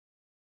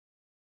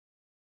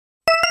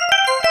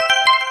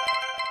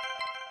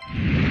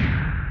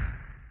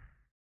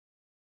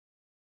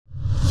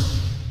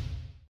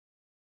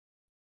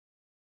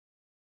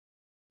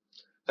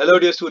Hello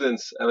dear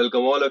students, I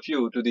welcome all of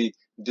you to the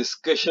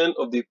discussion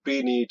of the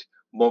pre-NEET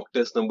mock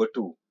test number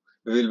 2.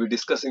 We will be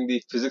discussing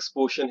the physics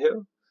portion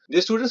here.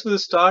 Dear students, we will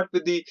start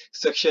with the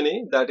section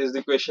A, that is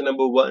the question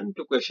number 1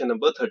 to question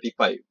number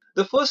 35.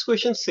 The first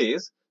question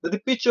says that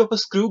the pitch of a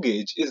screw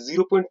gauge is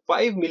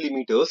 0.5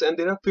 millimeters and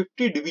there are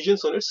 50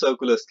 divisions on its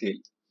circular scale.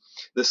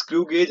 The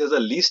screw gauge has a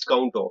least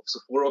count of, so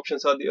four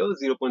options are there: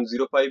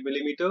 0.05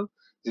 millimeter,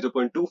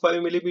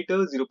 0.25 millimeter,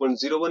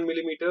 0.01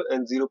 millimeter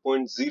and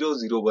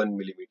 0.001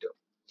 millimeter.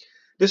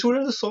 The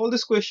student, to solve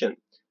this question,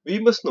 we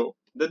must know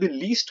that the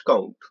least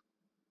count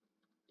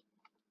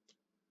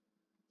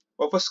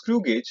of a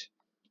screw gauge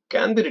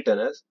can be written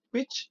as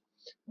pitch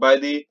by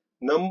the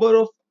number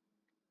of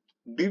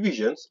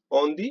divisions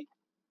on the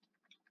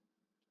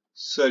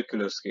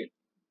circular scale.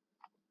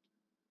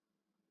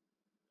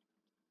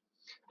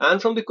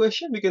 And from the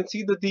question, we can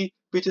see that the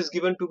pitch is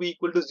given to be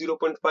equal to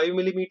 0.5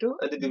 millimeter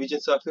and the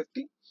divisions are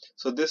 50.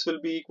 So this will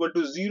be equal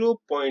to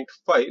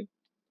 0.5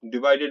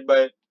 divided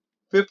by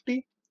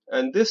 50,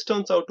 and this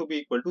turns out to be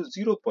equal to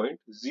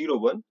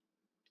 0.01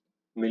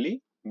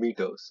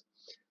 millimeters.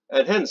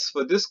 And hence,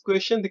 for this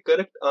question, the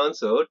correct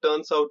answer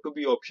turns out to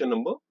be option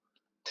number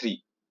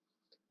 3.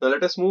 Now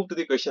let us move to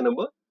the question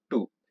number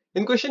 2.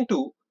 In question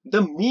 2,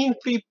 the mean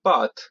free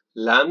path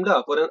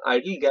lambda for an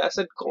ideal gas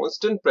at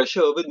constant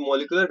pressure with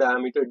molecular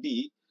diameter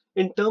d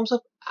in terms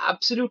of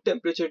absolute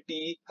temperature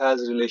T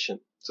has relation.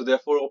 So there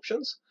are four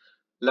options: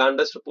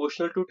 lambda is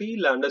proportional to T,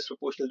 lambda is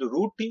proportional to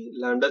root T,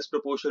 lambda is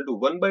proportional to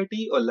 1 by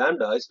T, or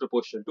lambda is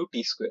proportional to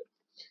T square.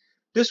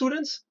 Dear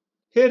students,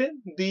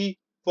 herein the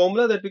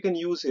formula that we can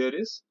use here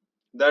is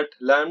that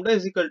lambda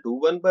is equal to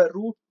 1 by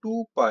root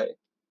 2 pi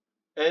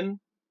n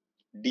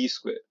d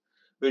square,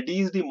 where d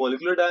is the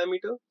molecular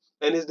diameter,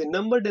 n is the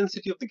number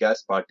density of the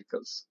gas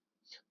particles.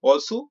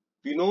 Also,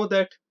 we know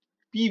that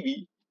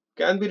PV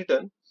can be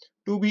written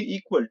to be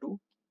equal to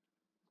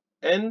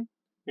n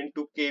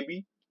into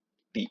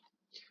kBT,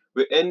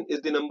 where n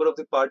is the number of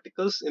the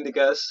particles in the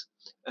gas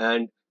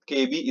and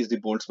kB is the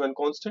Boltzmann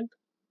constant.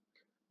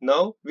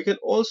 Now, we can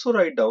also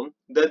write down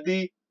that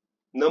the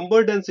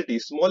number density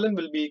small n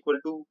will be equal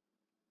to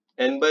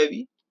n by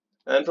v,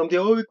 and from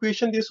the above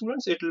equation, dear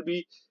students, it will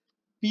be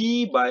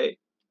P by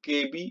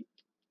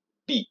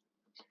kBT.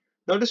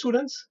 Now, dear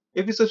students,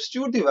 if we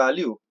substitute the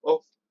value of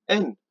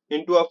n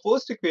into our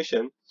first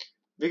equation,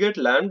 we get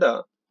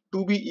lambda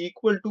to be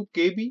equal to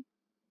kb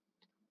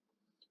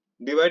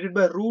divided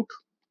by root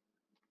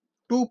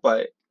 2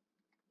 pi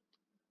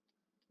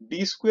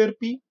d square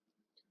p,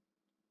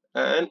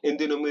 and in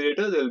the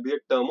numerator there will be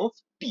a term of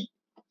t.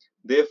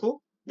 Therefore,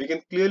 we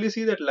can clearly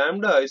see that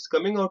lambda is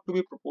coming out to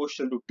be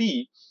proportional to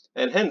t,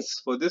 and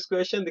hence for this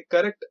question the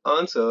correct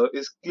answer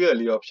is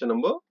clearly option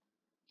number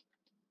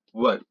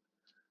 1.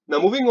 Now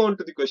moving on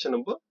to the question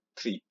number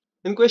 3.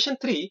 In question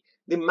 3,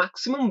 the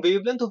maximum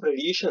wavelength of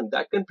radiation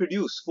that can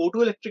produce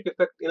photoelectric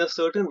effect in a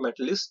certain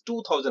metal is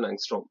 2000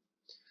 angstrom.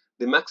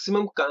 The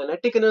maximum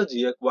kinetic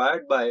energy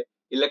acquired by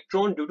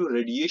electron due to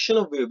radiation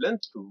of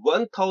wavelength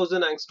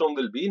 1000 angstrom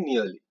will be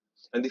nearly.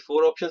 And the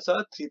four options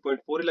are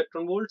 3.4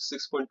 electron volt,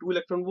 6.2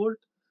 electron volt,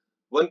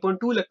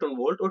 1.2 electron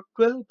volt or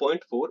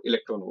 12.4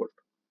 electron volt.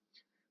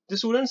 The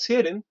students,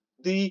 herein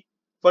the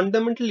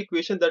fundamental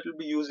equation that we'll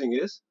be using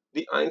is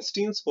the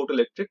Einstein's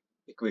photoelectric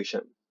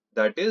equation.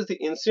 That is, the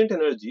incident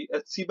energy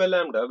hc by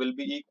lambda will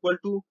be equal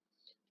to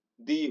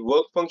the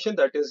work function,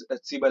 that is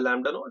hc by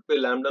lambda naught, where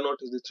lambda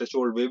naught is the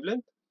threshold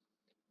wavelength,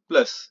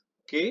 plus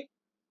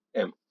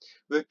km,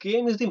 where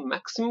km is the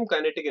maximum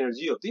kinetic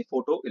energy of the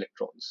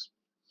photoelectrons.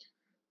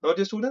 Now,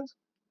 dear students,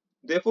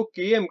 therefore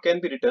km can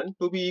be written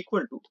to be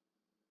equal to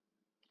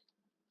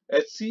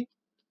hc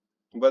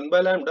 1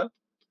 by lambda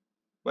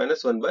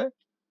minus 1 by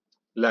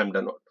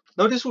lambda naught.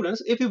 Now, dear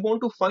students, if we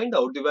want to find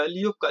out the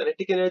value of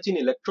kinetic energy in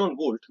electron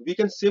volt, we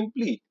can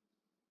simply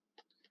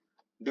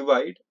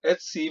divide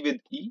hc with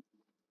E,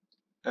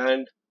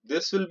 and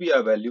this will be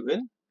our value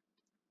in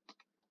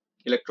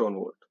electron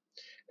volt.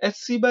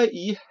 hc by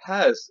E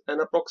has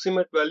an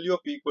approximate value of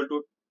equal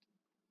to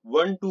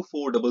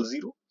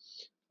 12400,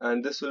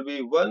 and this will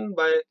be 1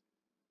 by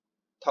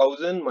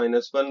 1000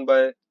 minus 1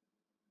 by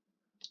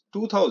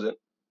 2000,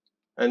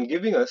 and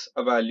giving us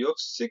a value of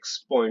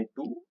 6.2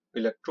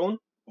 electron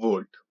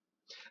volt.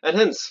 And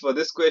hence, for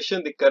this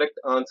question, the correct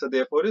answer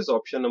therefore is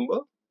option number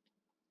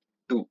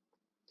 2.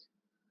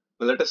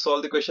 Now let us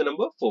solve the question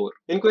number 4.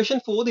 In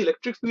question 4, the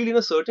electric field in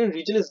a certain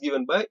region is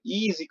given by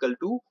E is equal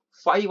to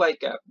 5I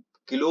cap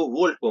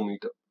kilovolt per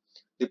meter.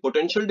 The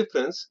potential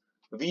difference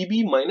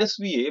VB minus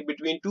VA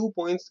between 2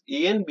 points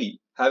A and B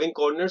having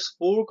coordinates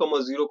 4,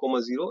 0,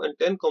 0 and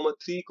 10,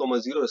 3,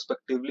 0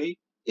 respectively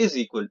is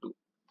equal to.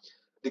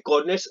 The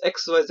coordinates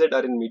x, y, z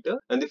are in meter,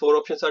 and the four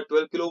options are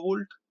 12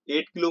 kilovolt,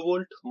 8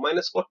 kilovolt,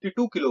 minus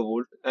 42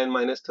 kilovolt and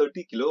minus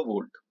 30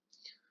 kilovolt.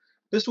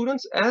 The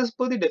students, as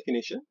per the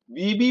definition,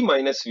 VB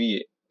minus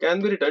VA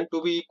can be written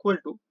to be equal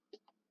to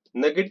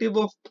negative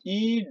of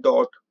E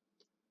dot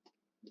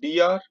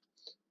dr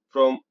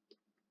from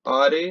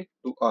RA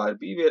to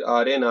RB, where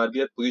RA and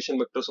RB are position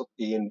vectors of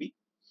A and B.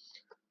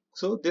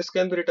 So this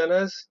can be written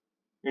as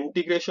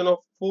integration of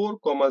 4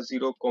 comma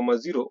 0 comma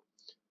 0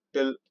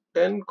 till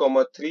 10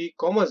 comma 3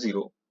 comma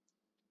 0,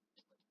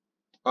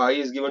 I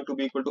is given to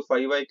be equal to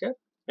 5I cap,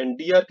 and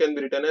dr can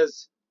be written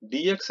as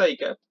dxi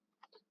cap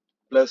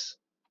plus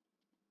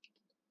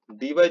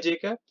dyj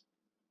cap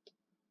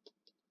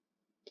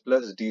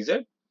plus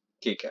dz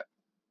k cap.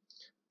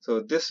 So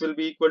this will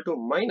be equal to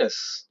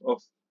minus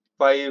of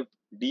 5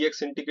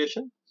 dx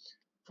integration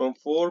from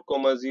 4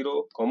 comma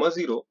 0 comma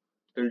 0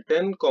 till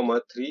 10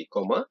 comma 3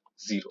 comma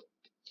 0,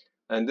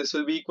 and this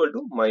will be equal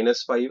to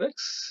minus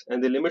 5x,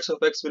 and the limits of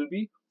x will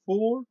be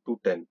 4 to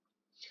 10.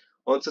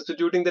 On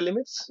substituting the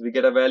limits, we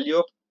get a value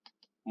of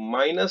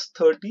minus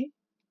 30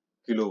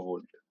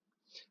 kilovolt,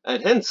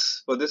 and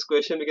hence for this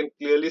question we can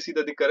clearly see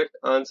that the correct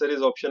answer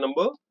is option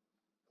number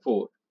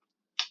 4.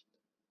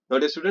 Now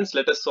dear students,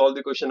 let us solve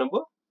the question number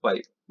 5.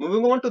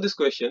 Moving on to this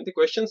question, the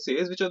question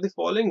says which of the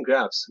following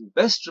graphs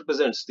best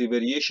represents the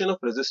variation of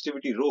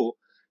resistivity rho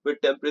with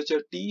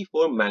temperature T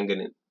for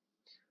manganese,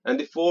 and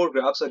the 4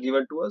 graphs are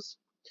given to us.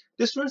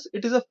 Dear students,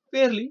 it is a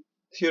fairly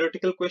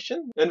theoretical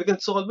question and we can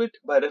solve it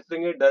by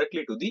referring it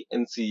directly to the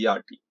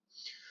NCERT.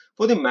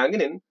 For the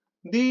manganese,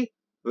 the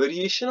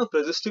variation of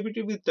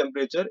resistivity with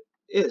temperature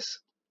is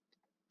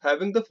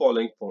having the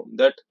following form,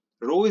 that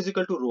rho is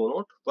equal to rho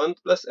naught 1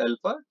 plus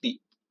alpha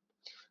T,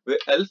 where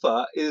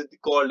alpha is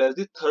called as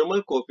the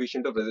thermal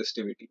coefficient of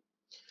resistivity.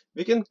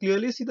 We can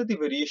clearly see that the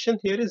variation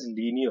here is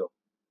linear,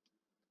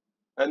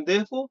 and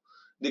therefore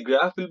the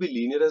graph will be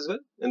linear as well,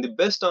 and the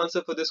best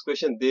answer for this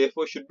question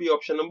therefore should be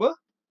option number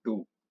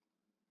 2.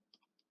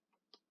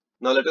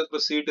 Now let us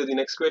proceed to the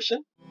next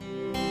question.